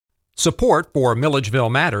Support for Milledgeville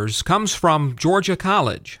Matters comes from Georgia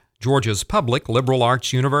College, Georgia's public liberal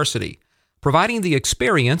arts university, providing the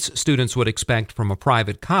experience students would expect from a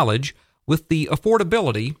private college with the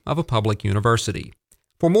affordability of a public university.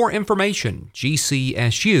 For more information,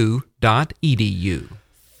 gcsu.edu.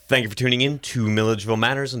 Thank you for tuning in to Milledgeville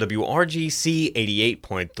Matters on WRGC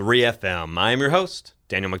 88.3 FM. I am your host,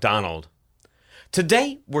 Daniel McDonald.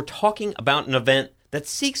 Today, we're talking about an event that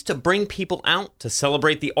seeks to bring people out to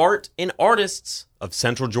celebrate the art and artists of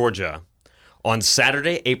Central Georgia. On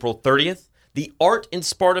Saturday, April 30th, the Art in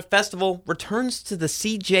Sparta Festival returns to the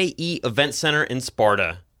CJE Event Center in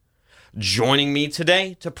Sparta. Joining me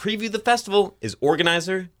today to preview the festival is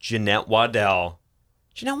organizer Jeanette Waddell.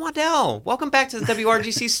 Jeanette Waddell, welcome back to the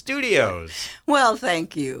WRGC studios. Well,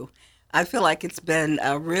 thank you. I feel like it's been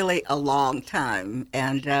really a long time,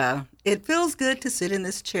 and it feels good to sit in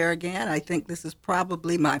this chair again. I think this is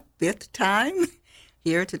probably my fifth time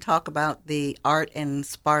here to talk about the Art in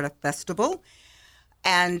Sparta Festival.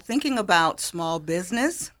 And thinking about small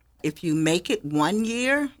business, if you make it one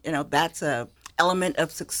year, that's a element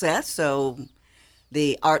of success. So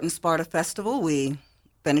the Art in Sparta Festival, we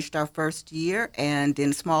finished our first year, and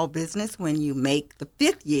in small business, when you make the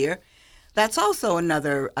fifth year, that's also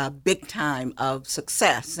another big time of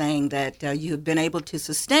success, saying that you have been able to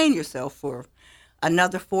sustain yourself for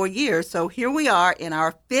another 4 years. So here we are in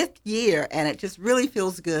our fifth year, and it just really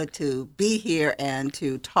feels good to be here and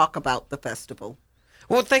to talk about the festival.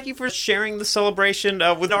 Well, thank you for sharing the celebration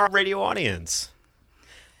with our radio audience.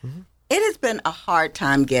 Mm-hmm. It has been a hard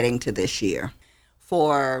time getting to this year.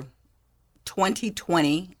 For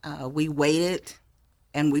 2020, we waited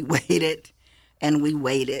and we waited and we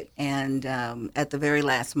waited. And at the very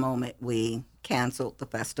last moment, we canceled the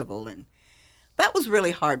festival. And that was really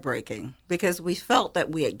heartbreaking because we felt that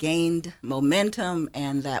we had gained momentum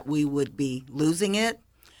and that we would be losing it.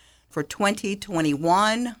 For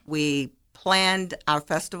 2021, we planned our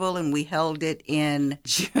festival and we held it in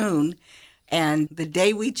June. And the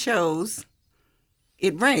day we chose,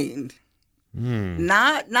 it rained.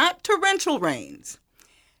 Not torrential rains.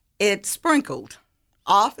 It sprinkled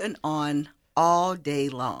off and on all day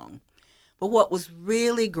long. But what was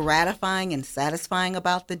really gratifying and satisfying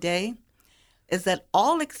about the day is that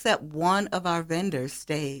all except one of our vendors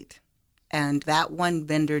stayed. And that one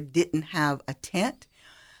vendor didn't have a tent.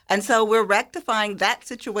 And so we're rectifying that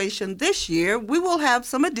situation this year. We will have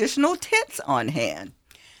some additional tents on hand.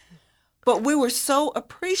 But we were so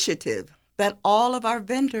appreciative that all of our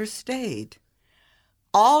vendors stayed.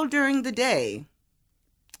 All during the day,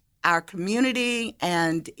 our community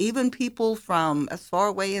and even people from as far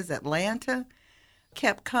away as Atlanta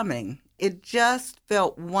kept coming. It just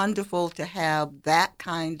felt wonderful to have that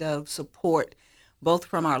kind of support, both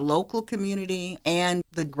from our local community and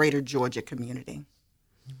the greater Georgia community.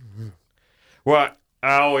 Well,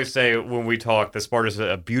 I always say when we talk that Sparta is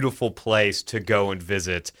a beautiful place to go and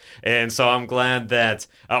visit. And so I'm glad that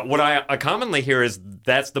what I commonly hear is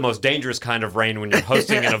that's the most dangerous kind of rain when you're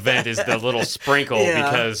hosting an event is the little sprinkle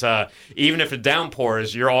because even if it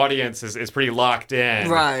downpours, your audience is pretty locked in.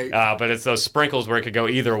 Right. But it's those sprinkles where it could go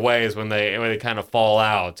either ways when they kind of fall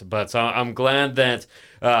out. But so I'm glad that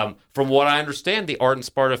from what I understand, the Art in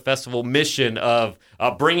Sparta Festival mission of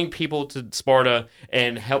bringing people to Sparta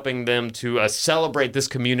and helping them to celebrate this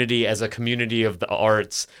community as a community of the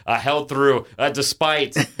arts held through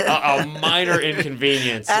despite a minor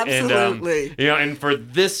inconvenience. Absolutely. And for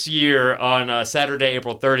this year on Saturday,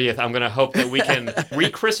 April 30th, I'm going to hope that we can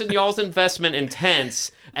rechristen y'all's investment in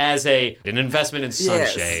tents as an investment in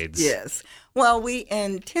sunshades. Yes. Well, we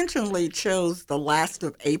intentionally chose the last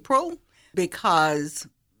of April because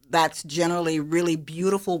that's generally really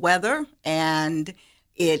beautiful weather and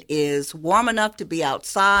it is warm enough to be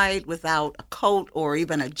outside without a coat or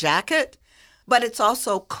even a jacket, but it's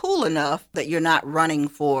also cool enough that you're not running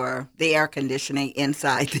for the air conditioning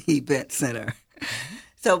inside the event center.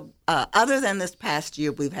 So other than this past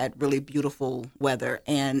year, we've had really beautiful weather.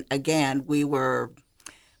 And again, we're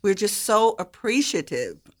just so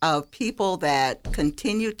appreciative of people that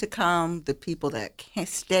continued to come, the people that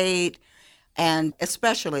stayed, and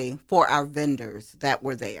especially for our vendors that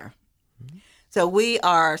were there. Mm-hmm. So we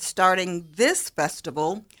are starting this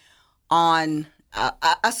festival on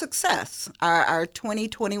a success, our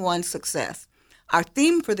 2021 success. Our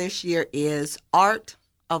theme for this year is Art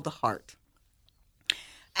of the Heart.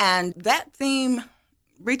 And that theme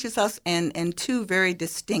reaches us in two very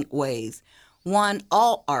distinct ways. One,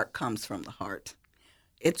 all art comes from the heart.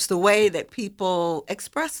 It's the way that people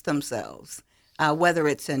express themselves, whether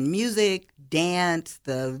it's in music, dance,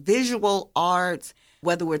 the visual arts,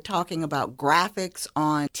 whether we're talking about graphics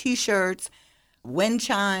on T-shirts, wind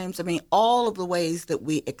chimes, all of the ways that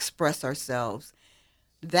we express ourselves.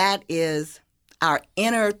 That is our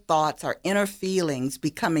inner thoughts, our inner feelings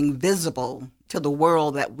becoming visible to the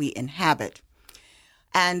world that we inhabit.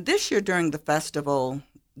 And this year during the festival,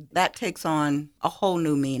 that takes on a whole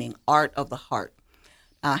new meaning, Art of the Heart.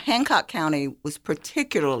 Hancock County was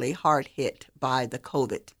particularly hard hit by the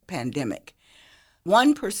COVID pandemic.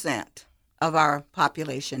 1% of our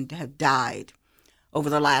population have died over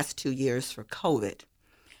the last 2 years for COVID.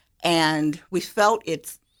 And we felt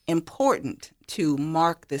it's important to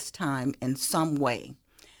mark this time in some way,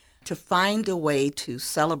 to find a way to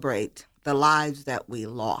celebrate the lives that we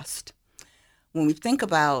lost. When we think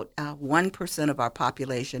about 1% of our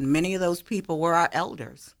population, many of those people were our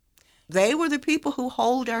elders. They were the people who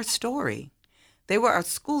hold our story. They were our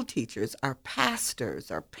school teachers, our pastors,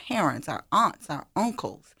 our parents, our aunts, our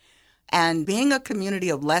uncles. And being a community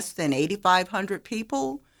of less than 8,500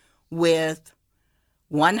 people with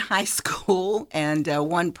one high school and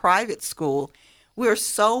one private school, we're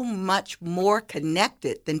so much more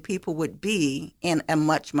connected than people would be in a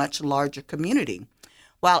much, much larger community.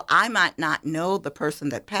 While I might not know the person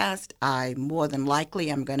that passed, I more than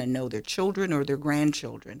likely am going to know their children or their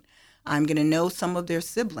grandchildren. I'm going to know some of their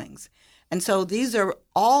siblings. And so these are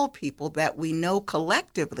all people that we know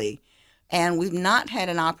collectively, and we've not had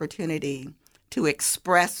an opportunity to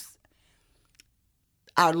express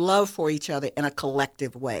our love for each other in a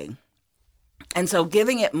collective way. And so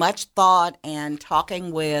giving it much thought and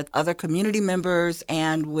talking with other community members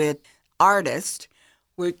and with artists,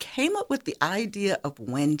 we came up with the idea of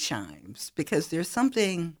wind chimes because there's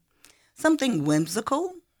something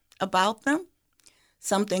whimsical about them,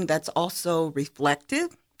 something that's also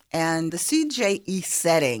reflective. And the CJE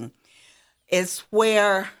setting is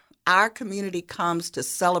where our community comes to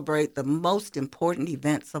celebrate the most important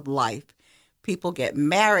events of life. People get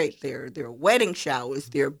married, their wedding showers,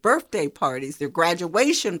 their birthday parties, their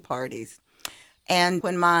graduation parties. And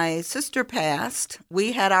when my sister passed,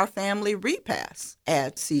 we had our family repast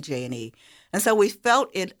at CJE. And so we felt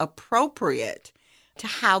it appropriate to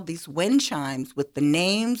have these wind chimes with the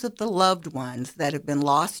names of the loved ones that have been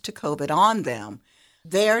lost to COVID on them.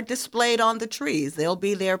 They're displayed on the trees. They'll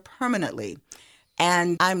be there permanently.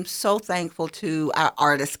 And I'm so thankful to our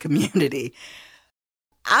artist community.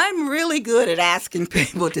 I'm really good at asking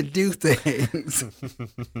people to do things.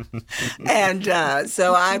 And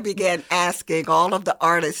so I began asking all of the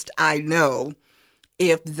artists I know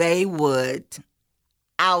if they would,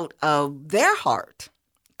 out of their heart,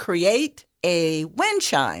 create a wind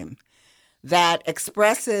chime that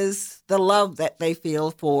expresses the love that they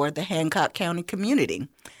feel for the Hancock County community.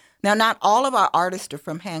 Now, not all of our artists are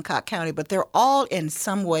from Hancock County, but they're all in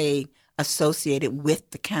some way associated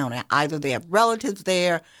with the county. Either they have relatives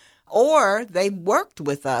there or they worked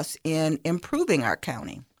with us in improving our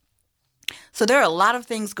county. So there are a lot of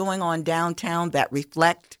things going on downtown that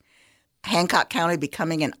reflect Hancock County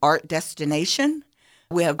becoming an art destination.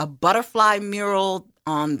 We have a butterfly mural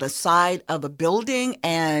on the side of a building,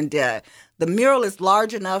 and the mural is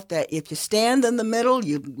large enough that if you stand in the middle,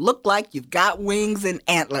 you look like you've got wings and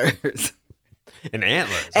antlers. And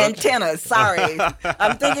antlers. Okay. Antennas, sorry.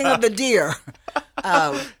 I'm thinking of the deer.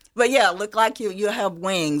 But yeah, look like you have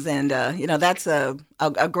wings. And, that's a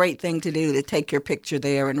great thing to do, to take your picture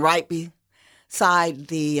there. And right beside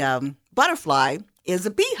the butterfly is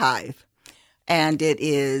a beehive. And it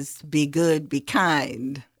is "Be good, be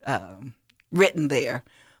kind," written there.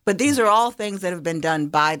 But these are all things that have been done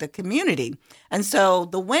by the community. And so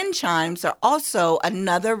the wind chimes are also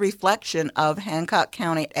another reflection of Hancock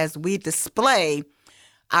County as we display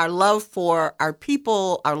our love for our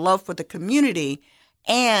people, our love for the community,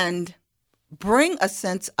 and bring a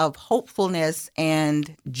sense of hopefulness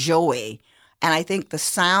and joy. And I think the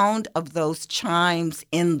sound of those chimes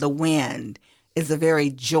in the wind is a very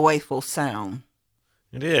joyful sound.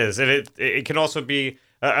 It is. And it can also be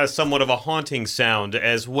somewhat of a haunting sound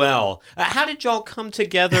as well. How did y'all come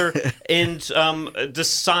together and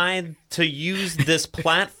decide to use this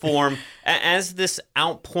platform as this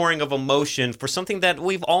outpouring of emotion for something that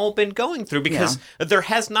we've all been going through? Because there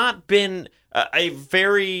has not been a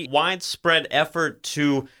very widespread effort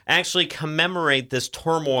to actually commemorate this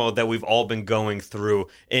turmoil that we've all been going through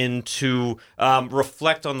and to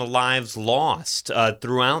reflect on the lives lost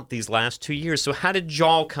throughout these last 2 years. So how did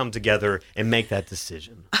y'all come together and make that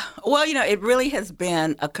decision? Well, it really has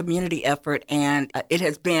been a community effort, and it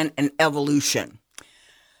has been an evolution.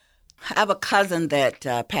 I have a cousin that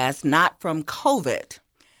passed not from COVID.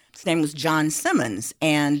 His name was John Simmons,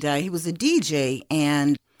 and he was a DJ,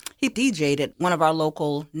 and he DJ'd at one of our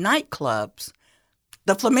local nightclubs,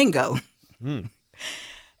 the Flamingo.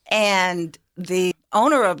 And the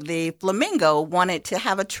owner of the Flamingo wanted to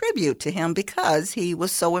have a tribute to him because he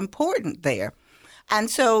was so important there. And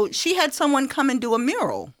so she had someone come and do a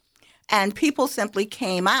mural. And people simply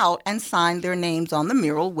came out and signed their names on the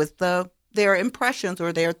mural with their impressions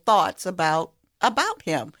or their thoughts about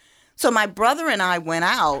him. So my brother and I went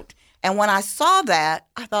out, and when I saw that,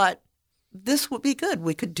 I thought, this would be good.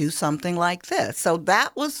 We could do something like this. So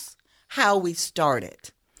that was how we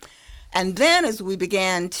started. And then as we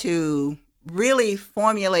began to really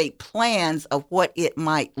formulate plans of what it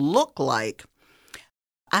might look like,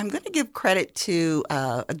 I'm going to give credit to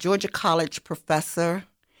a Georgia College professor,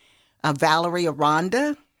 Valerie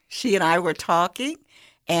Aranda. She and I were talking,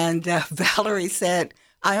 and Valerie said,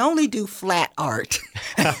 I only do flat art.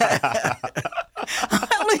 I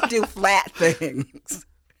only do flat things.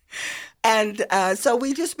 And so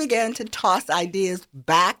we just began to toss ideas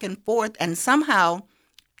back and forth. And somehow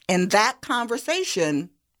in that conversation,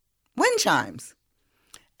 wind chimes.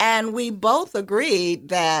 And we both agreed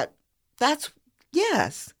that that's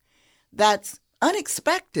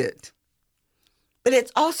unexpected, but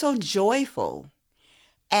it's also joyful.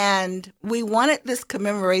 And we wanted this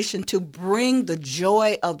commemoration to bring the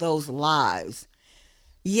joy of those lives.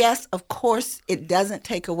 Yes, of course, it doesn't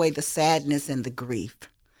take away the sadness and the grief.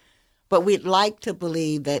 But we'd like to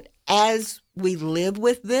believe that as we live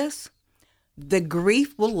with this, the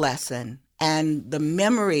grief will lessen and the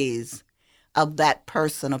memories of that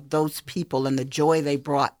person, of those people, and the joy they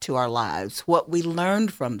brought to our lives, what we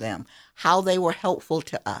learned from them, how they were helpful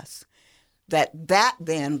to us, that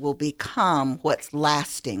then will become what's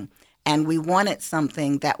lasting. And we wanted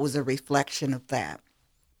something that was a reflection of that.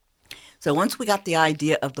 So once we got the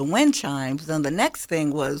idea of the wind chimes, then the next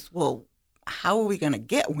thing was, well, how are we going to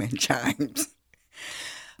get wind chimes?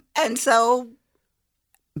 And so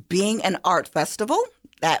being an art festival,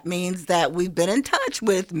 that means that we've been in touch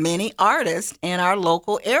with many artists in our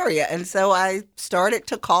local area. And so I started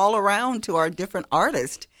to call around to our different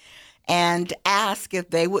artists and ask if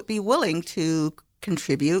they would be willing to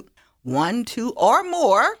contribute 1, 2, or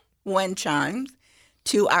more wind chimes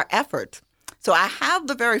to our effort. So I have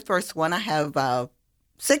the very first one. I have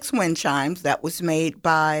 6 wind chimes that was made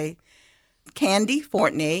by Candy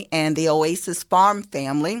Fortney and the Oasis Farm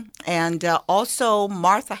family, and also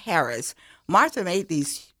Martha Harris. Martha made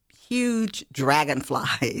these huge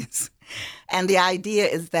dragonflies. And the idea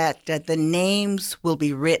is that the names will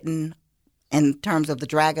be written, in terms of the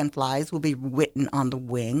dragonflies, will be written on the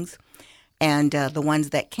wings. And the ones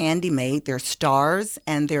that Candy made, they're stars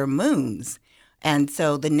and they're moons. And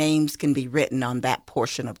so the names can be written on that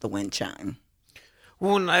portion of the wind chime.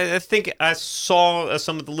 Well, I think I saw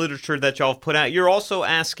some of the literature that y'all have put out. You're also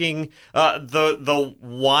asking the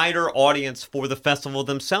wider audience for the festival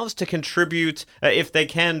themselves to contribute, if they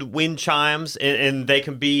can, wind chimes, and they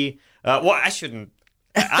can be. Well, I shouldn't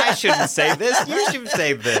say this. You should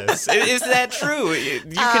say this. Is that true? You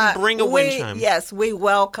can bring a wind chime. Yes, we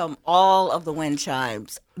welcome all of the wind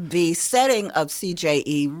chimes. The setting of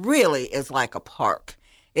CJE really is like a park.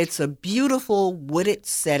 It's a beautiful wooded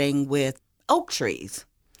setting with oak trees.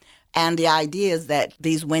 And the idea is that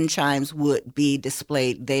these wind chimes would be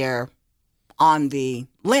displayed there on the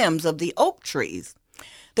limbs of the oak trees.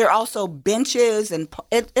 There are also benches, and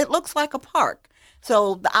it looks like a park.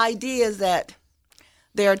 So the idea is that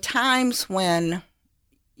there are times when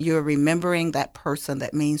you're remembering that person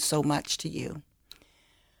that means so much to you.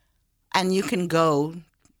 And you can go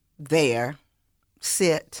there,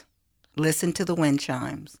 sit, listen to the wind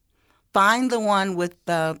chimes. Find the one with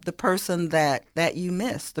the person that you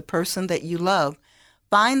miss, the person that you love.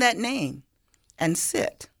 Find that name and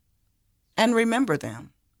sit and remember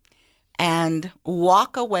them and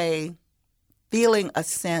walk away feeling a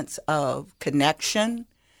sense of connection,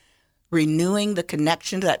 renewing the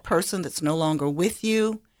connection to that person that's no longer with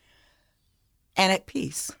you, and at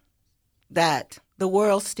peace that the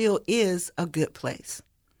world still is a good place.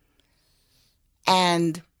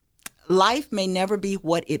 And life may never be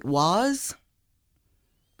what it was,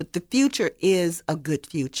 but the future is a good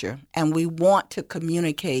future. And we want to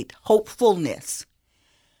communicate hopefulness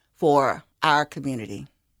for our community.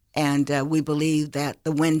 And we believe that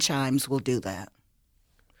the wind chimes will do that.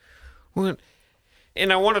 Well,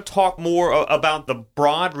 and I want to talk more about the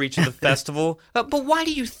broad reach of the festival. But why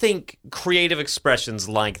do you think creative expressions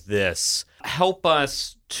like this help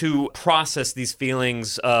us to process these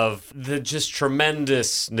feelings of the just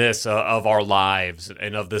tremendousness of our lives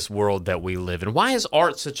and of this world that we live in? Why is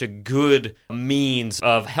art such a good means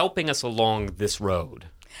of helping us along this road?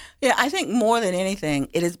 Yeah, I think more than anything,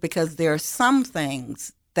 it is because there are some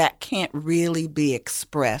things that can't really be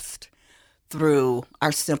expressed through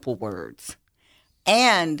our simple words.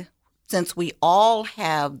 And since we all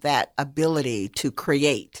have that ability to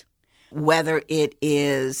create, whether it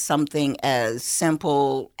is something as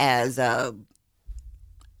simple as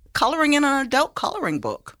coloring in an adult coloring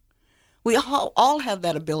book, we all have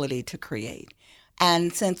that ability to create.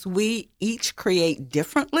 And since we each create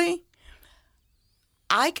differently,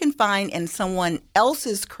 I can find in someone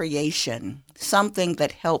else's creation something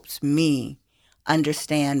that helps me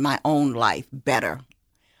understand my own life better.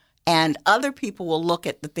 And other people will look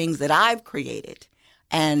at the things that I've created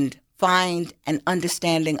and find an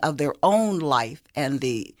understanding of their own life and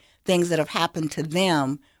the things that have happened to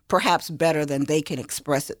them perhaps better than they can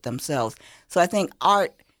express it themselves. So I think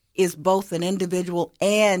art is both an individual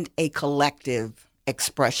and a collective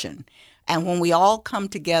expression. And when we all come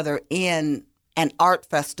together in an art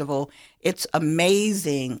festival, it's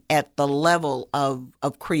amazing at the level of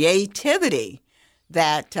creativity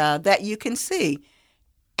that you can see.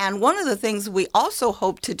 And one of the things we also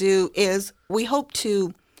hope to do is we hope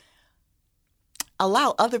to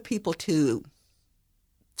allow other people to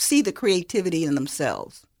see the creativity in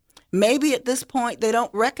themselves. Maybe at this point they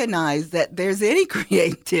don't recognize that there's any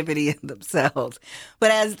creativity in themselves. But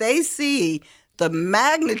as they see the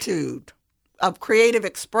magnitude of creative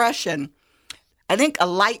expression, I think a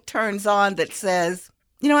light turns on that says,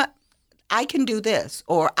 you know what, I can do this,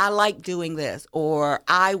 or I like doing this, or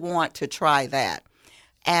I want to try that.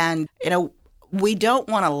 And, we don't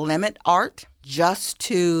want to limit art just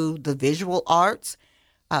to the visual arts,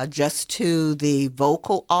 just to the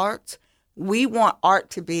vocal arts. We want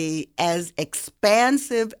art to be as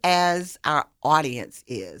expansive as our audience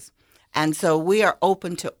is. And so we are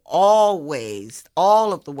open to all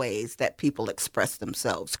of the ways that people express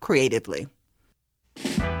themselves creatively.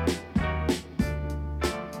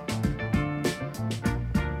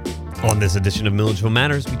 On this edition of Milledgeville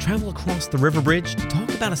Matters, we travel across the River Bridge to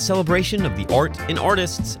talk about a celebration of the art and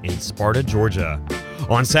artists in Sparta, Georgia.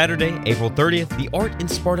 On Saturday, April 30th, the Art in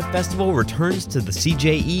Sparta Festival returns to the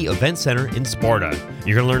CJE Event Center in Sparta.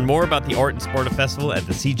 You can learn more about the Art in Sparta Festival at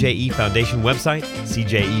the CJE Foundation website,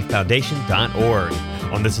 cjefoundation.org.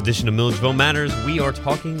 On this edition of Milledgeville Matters, we are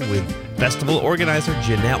talking with festival organizer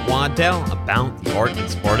Jeanette Waddell about the Art in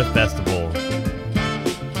Sparta Festival.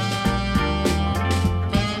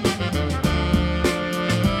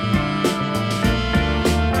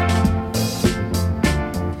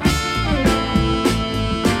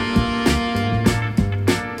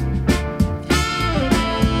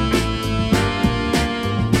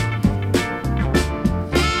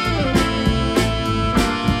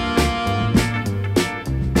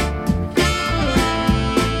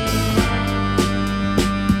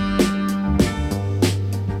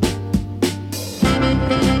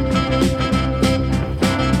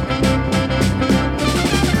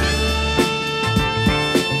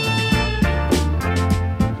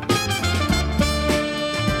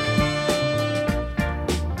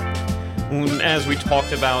 As we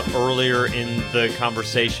talked about earlier in the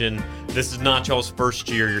conversation, this is not y'all's first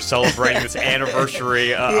year. You're celebrating this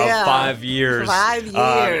anniversary of 5 years. 5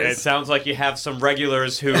 years. It sounds like you have some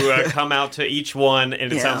regulars who come out to each one,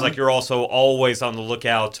 and it sounds like you're also always on the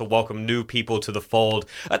lookout to welcome new people to the fold.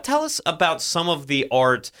 Tell us about some of the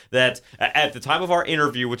art that, at the time of our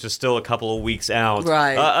interview, which is still a couple of weeks out,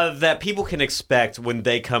 that people can expect when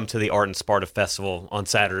they come to the Art in Sparta Festival on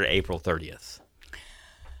Saturday, April 30th.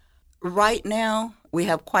 Right now, we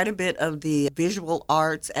have quite a bit of the visual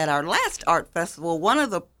arts. At our last art festival, one of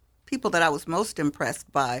the people that I was most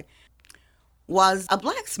impressed by was a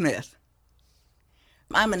blacksmith.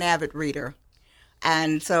 I'm an avid reader,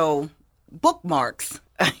 and so bookmarks,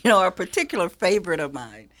 are a particular favorite of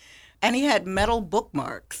mine. And he had metal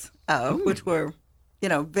bookmarks, which were,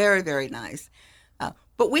 very, very nice.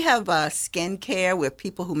 But we have skincare with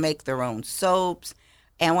people who make their own soaps.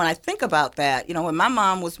 And when I think about that, when my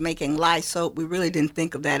mom was making lye soap, we really didn't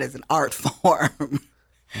think of that as an art form.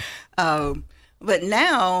 But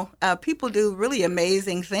now people do really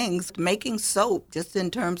amazing things making soap, just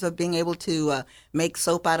in terms of being able to make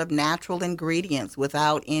soap out of natural ingredients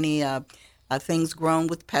without any things grown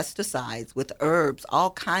with pesticides, with herbs,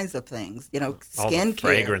 all kinds of things,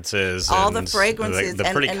 skincare. All the fragrances. The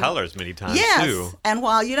pretty colors many times, too. Yes, and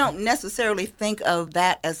while you don't necessarily think of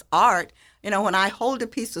that as art, when I hold a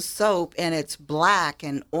piece of soap and it's black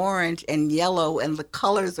and orange and yellow and the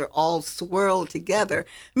colors are all swirled together,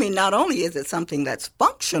 not only is it something that's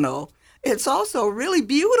functional, it's also really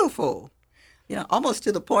beautiful. Almost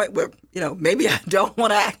to the point where, maybe I don't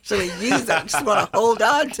want to actually use it. I just want to hold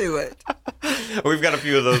on to it. We've got a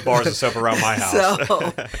few of those bars of soap around my house.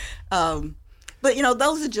 But,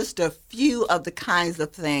 those are just a few of the kinds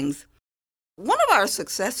of things. One of our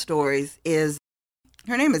success stories is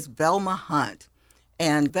Her name is Velma Hunt.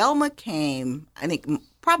 And Velma came, I think,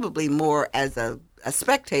 probably more as a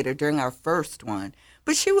spectator during our first one.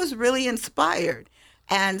 But she was really inspired.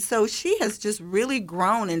 And so she has just really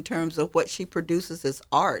grown in terms of what she produces as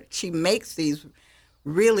art. She makes these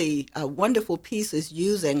really wonderful pieces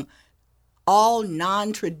using all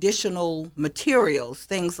non-traditional materials,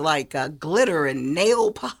 things like glitter and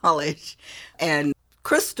nail polish and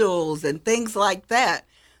crystals and things like that.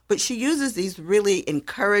 But she uses these really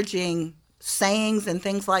encouraging sayings and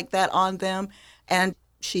things like that on them. And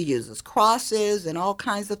she uses crosses and all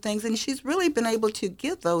kinds of things. And she's really been able to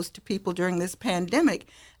give those to people during this pandemic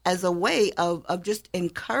as a way of just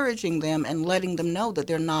encouraging them and letting them know that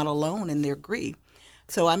they're not alone in their grief.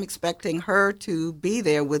 So I'm expecting her to be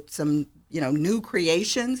there with some, new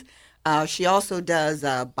creations. She also does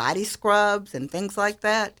body scrubs and things like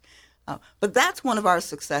that. But that's one of our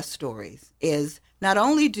success stories, is not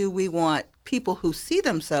only do we want people who see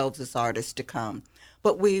themselves as artists to come,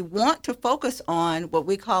 but we want to focus on what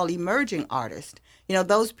we call emerging artists.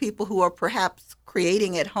 Those people who are perhaps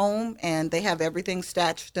creating at home and they have everything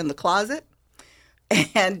stashed in the closet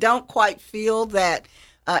and don't quite feel that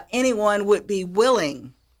anyone would be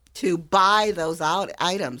willing to buy those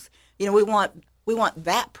items. We want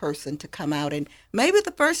that person to come out, and maybe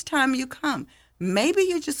the first time you come, maybe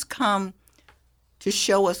you just come to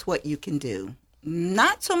show us what you can do.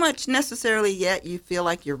 Not so much necessarily yet you feel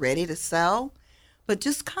like you're ready to sell, but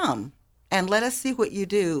just come and let us see what you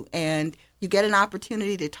do. And you get an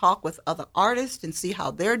opportunity to talk with other artists and see how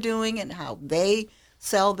they're doing and how they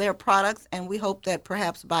sell their products. And we hope that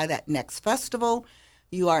perhaps by that next festival,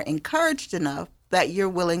 you are encouraged enough that you're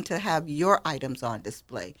willing to have your items on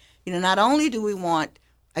display. Not only do we want,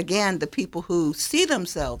 again, the people who see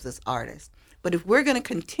themselves as artists, but if we're going to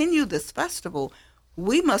continue this festival,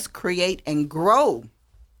 we must create and grow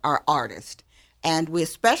our artists. And we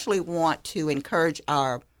especially want to encourage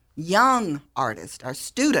our young artists, our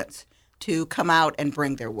students, to come out and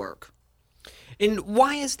bring their work. And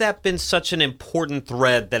why has that been such an important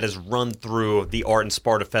thread that has run through the Art and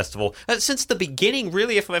Sparta Festival since the beginning,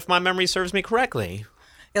 really, if my memory serves me correctly?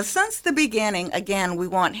 Yeah, since the beginning, again, we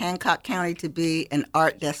want Hancock County to be an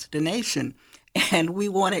art destination. And we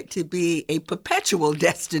want it to be a perpetual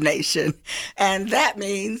destination. And that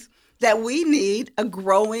means that we need a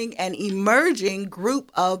growing and emerging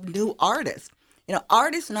group of new artists.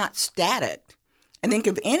 Art is not static. I think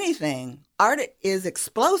if anything, art is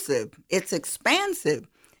explosive. It's expansive.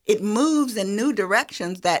 It moves in new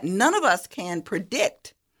directions that none of us can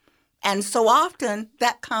predict. And so often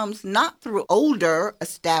that comes not through older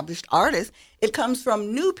established artists. It comes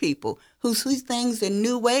from new people who see things in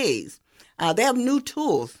new ways. They have new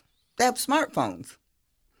tools. They have smartphones.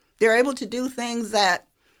 They're able to do things that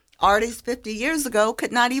artists 50 years ago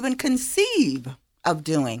could not even conceive of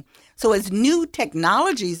doing. So as new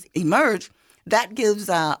technologies emerge, that gives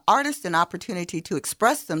artists an opportunity to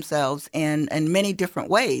express themselves in many different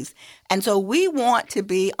ways. And so we want to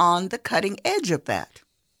be on the cutting edge of that.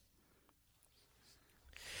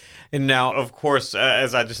 And now, of course,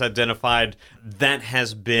 as I just identified, that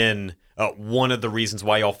has been one of the reasons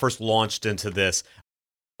why y'all first launched into this.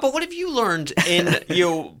 But what have you learned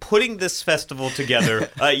in putting this festival together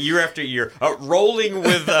year after year, rolling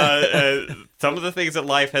with some of the things that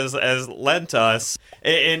life has lent us,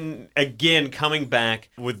 and again coming back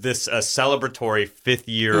with this celebratory 5th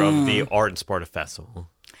year of the Art and Sparta Festival?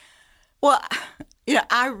 Well,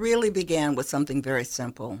 I really began with something very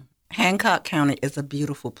simple. Hancock County is a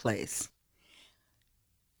beautiful place.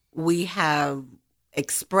 We have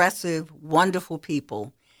expressive, wonderful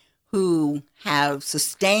people who have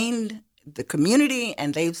sustained the community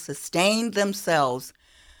and they've sustained themselves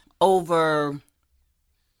over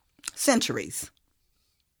centuries.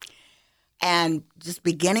 And just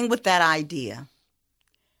beginning with that idea,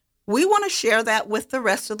 we want to share that with the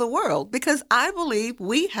rest of the world because I believe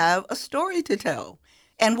we have a story to tell.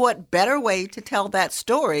 And what better way to tell that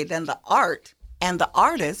story than the art and the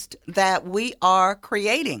artist that we are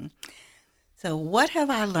creating? So what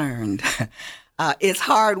have I learned? It's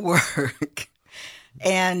hard work,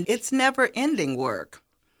 and it's never-ending work.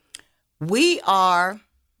 We are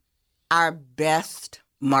our best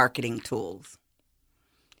marketing tools.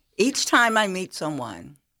 Each time I meet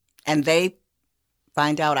someone, and they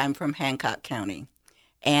find out I'm from Hancock County,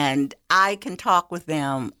 and I can talk with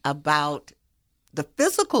them about the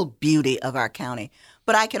physical beauty of our county,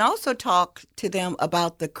 but I can also talk to them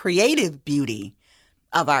about the creative beauty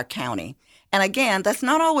of our county. And again, that's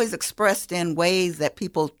not always expressed in ways that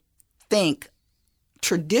people think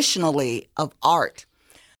traditionally of art.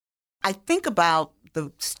 I think about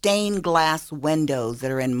the stained glass windows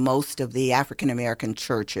that are in most of the African American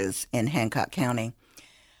churches in Hancock County.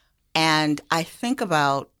 And I think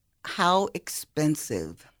about how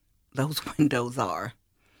expensive those windows are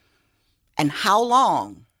and how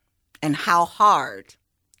long and how hard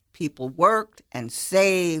people worked and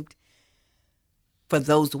saved for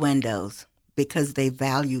those windows because they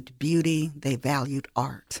valued beauty, they valued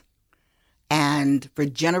art. And for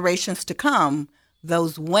generations to come,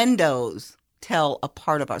 those windows tell a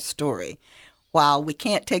part of our story. While we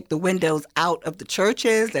can't take the windows out of the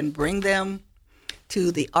churches and bring them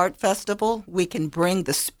to the art festival, we can bring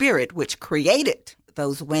the spirit which created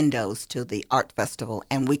those windows to the art festival,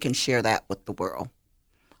 and we can share that with the world.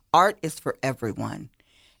 Art is for everyone.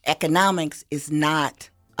 Economics is not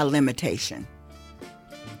a limitation.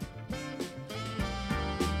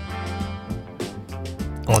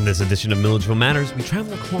 On this edition of Milledgeville Matters, we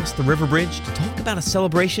travel across the River Bridge to talk about a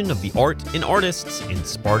celebration of the art and artists in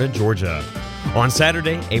Sparta, Georgia. On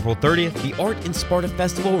Saturday, April 30th, the Art in Sparta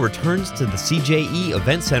Festival returns to the CJE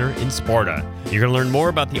Event Center in Sparta. You're going to learn more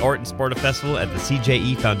about the Art in Sparta Festival at the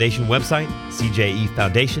CJE Foundation website,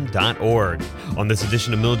 cjefoundation.org. On this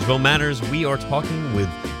edition of Milledgeville Matters, we are talking with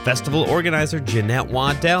festival organizer Jeanette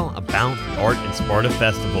Waddell about the Art in Sparta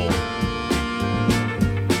Festival.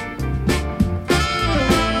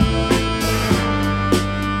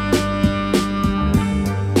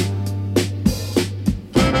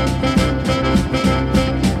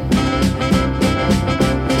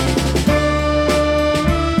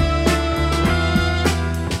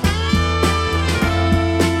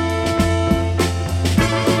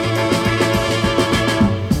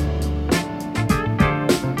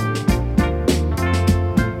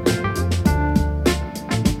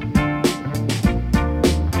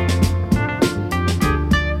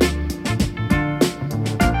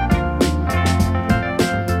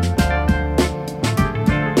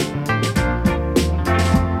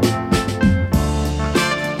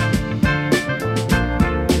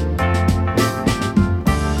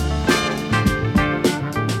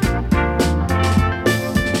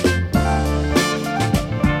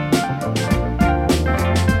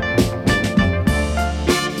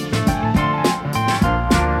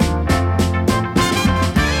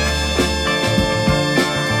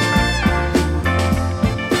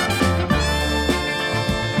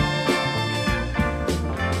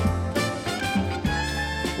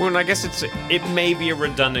 Well, I guess it may be a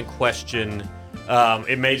redundant question.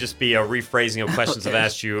 It may just be a rephrasing of questions I've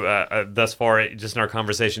asked you thus far just in our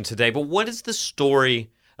conversation today. But what is the story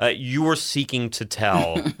you are seeking to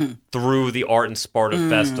tell through the Art in Sparta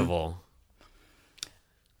Festival?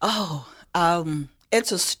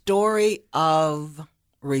 It's a story of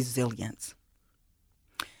resilience.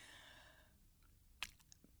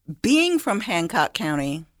 Being from Hancock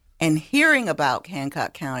County and hearing about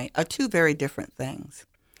Hancock County are two very different things.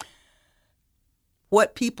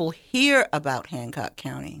 What people hear about Hancock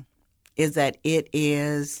County is that it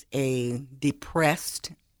is a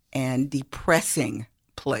depressed and depressing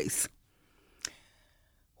place.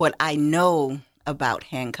 What I know about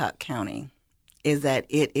Hancock County is that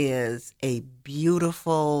it is a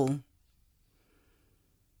beautiful,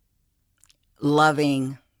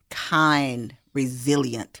 loving, kind,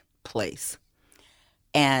 resilient place.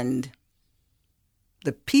 And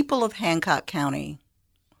the people of Hancock County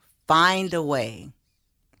find a way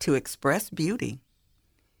to express beauty.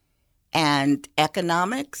 And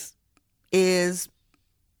economics is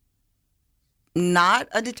not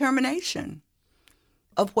a determination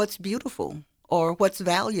of what's beautiful or what's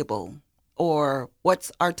valuable or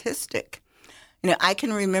what's artistic. You know, I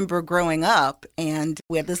can remember growing up and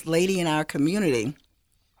we had this lady in our community,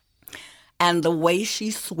 and the way she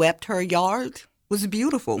swept her yard was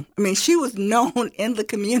beautiful. I mean, she was known in the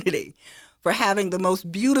community for having the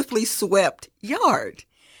most beautifully swept yard.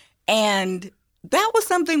 And that was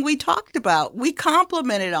something we talked about. We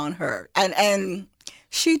complimented on her, and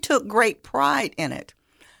she took great pride in it.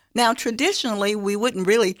 Now, traditionally, we wouldn't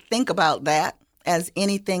really think about that as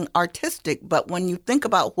anything artistic, but when you think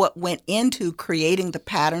about what went into creating the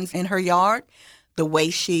patterns in her yard, the way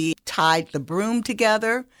she tied the broom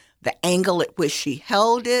together, the angle at which she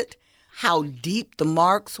held it, how deep the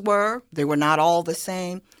marks were, they were not all the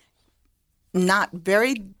same. Not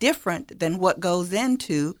very different than what goes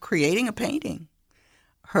into creating a painting.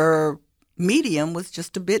 Her medium was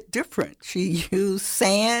just a bit different. She used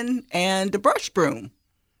sand and a brush broom.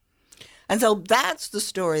 And so that's the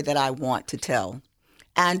story that I want to tell.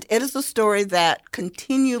 And it is a story that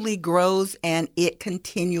continually grows and it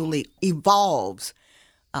continually evolves.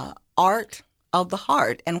 Art, of the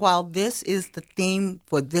heart. And while this is the theme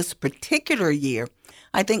for this particular year,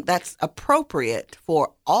 I think that's appropriate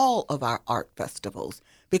for all of our art festivals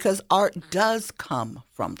because art does come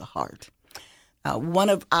from the heart. One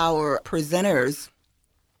of our presenters,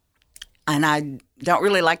 and I don't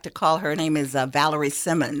really like to call her name, is Valerie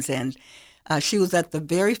Simmons, and she was at the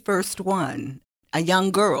very first one, a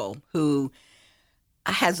young girl who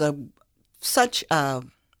has such a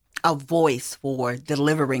voice for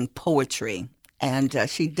delivering poetry, and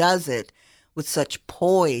she does it with such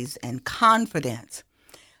poise and confidence.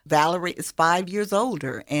 Valerie is 5 years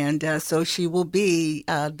older, and so she will be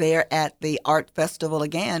there at the art festival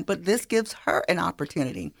again, but this gives her an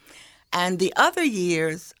opportunity. And the other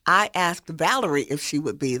years, I asked Valerie if she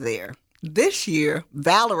would be there. This year,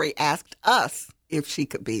 Valerie asked us if she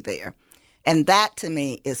could be there. And that, to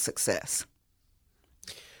me, is success.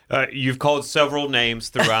 You've called several names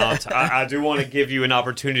throughout. I do want to give you an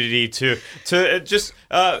opportunity to just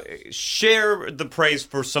share the praise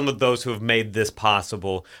for some of those who have made this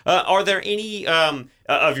possible. Are there any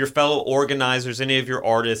of your fellow organizers, any of your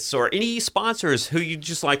artists, or any sponsors who you'd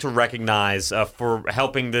just like to recognize for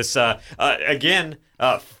helping this,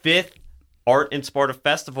 fifth Art in Sparta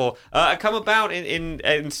Festival come about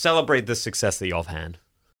and celebrate the success that y'all have had?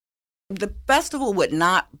 The festival would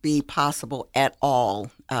not be possible at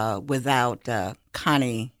all without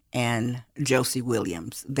Connie and Josie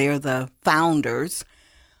Williams. They're the founders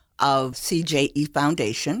of CJE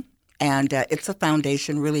Foundation, and it's a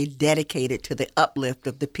foundation really dedicated to the uplift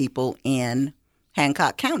of the people in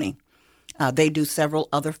Hancock County. They do several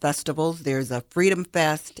other festivals. There's a Freedom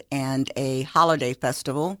Fest and a Holiday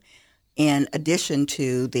Festival in addition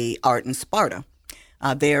to the Art in Sparta.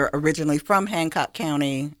 They're originally from Hancock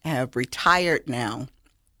County, have retired now,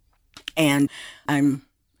 and I'm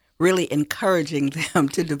really encouraging them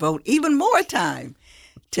to devote even more time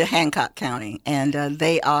to Hancock County. And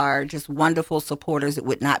they are just wonderful supporters. It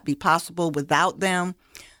would not be possible without them.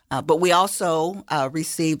 But we also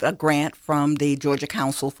received a grant from the Georgia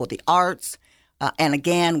Council for the Arts. And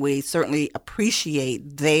again, we certainly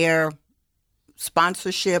appreciate their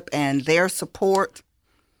sponsorship and their support.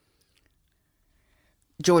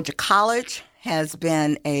 Georgia College has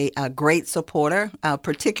been a great supporter,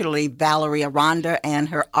 particularly Valerie Aranda and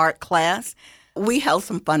her art class. We held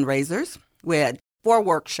some fundraisers. We had 4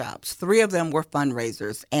 workshops. 3 of them were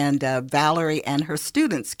fundraisers. And Valerie and her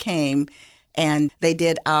students came and they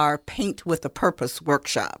did our Paint with a Purpose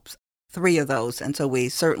workshops, 3 of those. And so we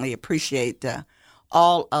certainly appreciate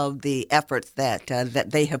all of the efforts that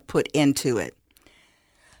they have put into it.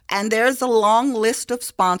 And there's a long list of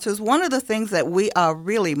sponsors. One of the things that we are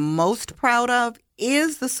really most proud of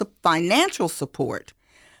is the financial support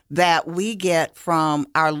that we get from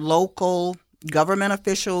our local government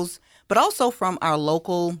officials, but also from our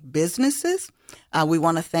local businesses. We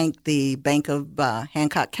want to thank the Bank of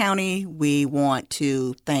Hancock County. We want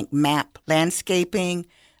to thank MAP Landscaping,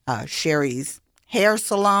 Sherry's Hair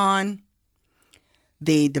Salon,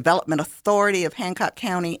 the Development Authority of Hancock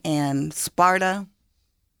County and Sparta,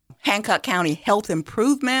 Hancock County Health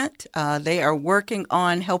Improvement. They are working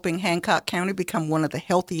on helping Hancock County become one of the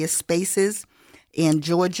healthiest spaces in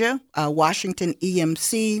Georgia. Washington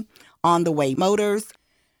EMC, On the Way Motors.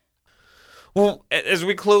 Well, as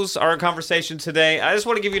we close our conversation today, I just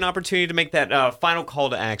want to give you an opportunity to make that final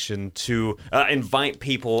call to action to invite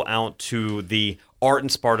people out to the Art in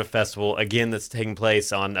Sparta Festival, again, that's taking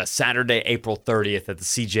place on Saturday, April 30th at the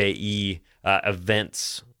CJE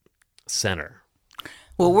Events Center.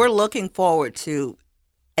 Well, we're looking forward to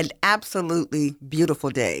an absolutely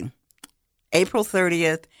beautiful day. April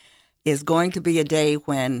 30th is going to be a day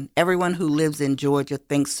when everyone who lives in Georgia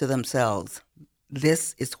thinks to themselves,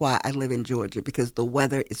 this is why I live in Georgia, because the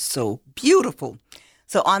weather is so beautiful.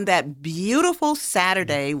 So on that beautiful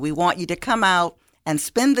Saturday, we want you to come out and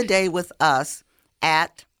spend the day with us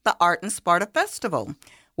at the Art in Sparta Festival.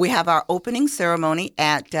 We have our opening ceremony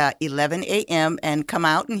at 11 a.m. and come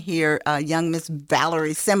out and hear young Miss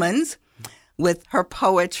Valerie Simmons with her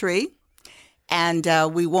poetry. And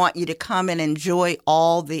we want you to come and enjoy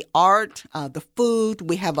all the art, the food.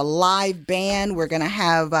 We have a live band. We're going to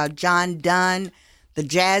have John Dunn, the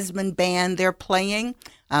Jasmine Band, they're playing.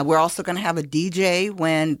 We're also going to have a DJ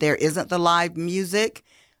when there isn't the live music.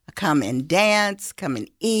 Come and dance, come and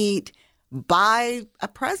eat. Buy a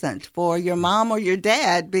present for your mom or your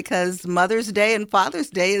dad because Mother's Day and Father's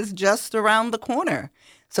Day is just around the corner.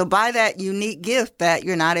 So buy that unique gift that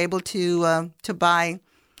you're not able to buy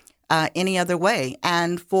any other way.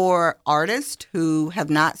 And for artists who have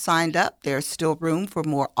not signed up, there's still room for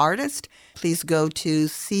more artists. Please go to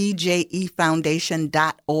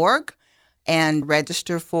cjefoundation.org and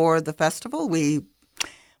register for the festival. We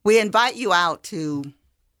invite you out to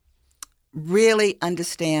really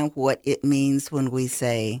understand what it means when we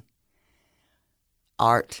say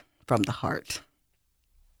art from the heart.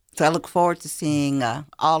 So I look forward to seeing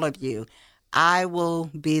all of you. I will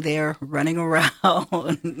be there running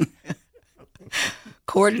around,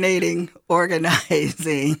 coordinating,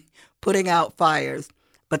 organizing, putting out fires.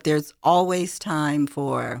 But there's always time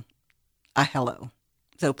for a hello.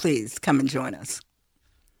 So please come and join us.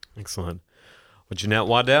 Excellent. Well, Jeanette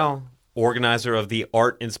Waddell, organizer of the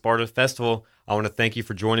Art in Sparta Festival, I want to thank you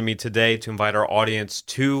for joining me today to invite our audience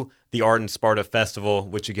to the Art in Sparta Festival,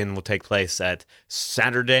 which again will take place at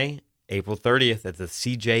Saturday, April 30th at the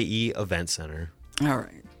CJE Event Center. All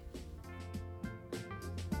right.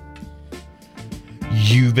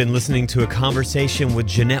 You've been listening to a conversation with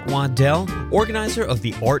Jeanette Waddell, organizer of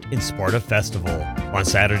the Art in Sparta Festival. On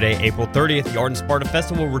Saturday, April 30th, the Art in Sparta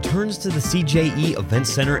Festival returns to the CJE Event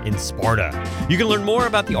Center in Sparta. You can learn more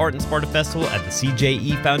about the Art in Sparta Festival at the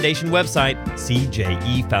CJE Foundation website,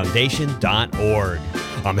 cjefoundation.org.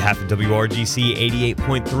 On behalf of WRGC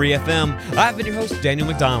 88.3 FM, I've been your host, Daniel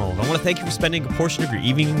McDonald. I want to thank you for spending a portion of your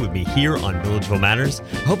evening with me here on Milledgeville Matters.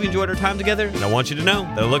 I hope you enjoyed our time together, and I want you to know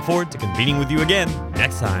that I look forward to convening with you again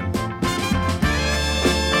next time.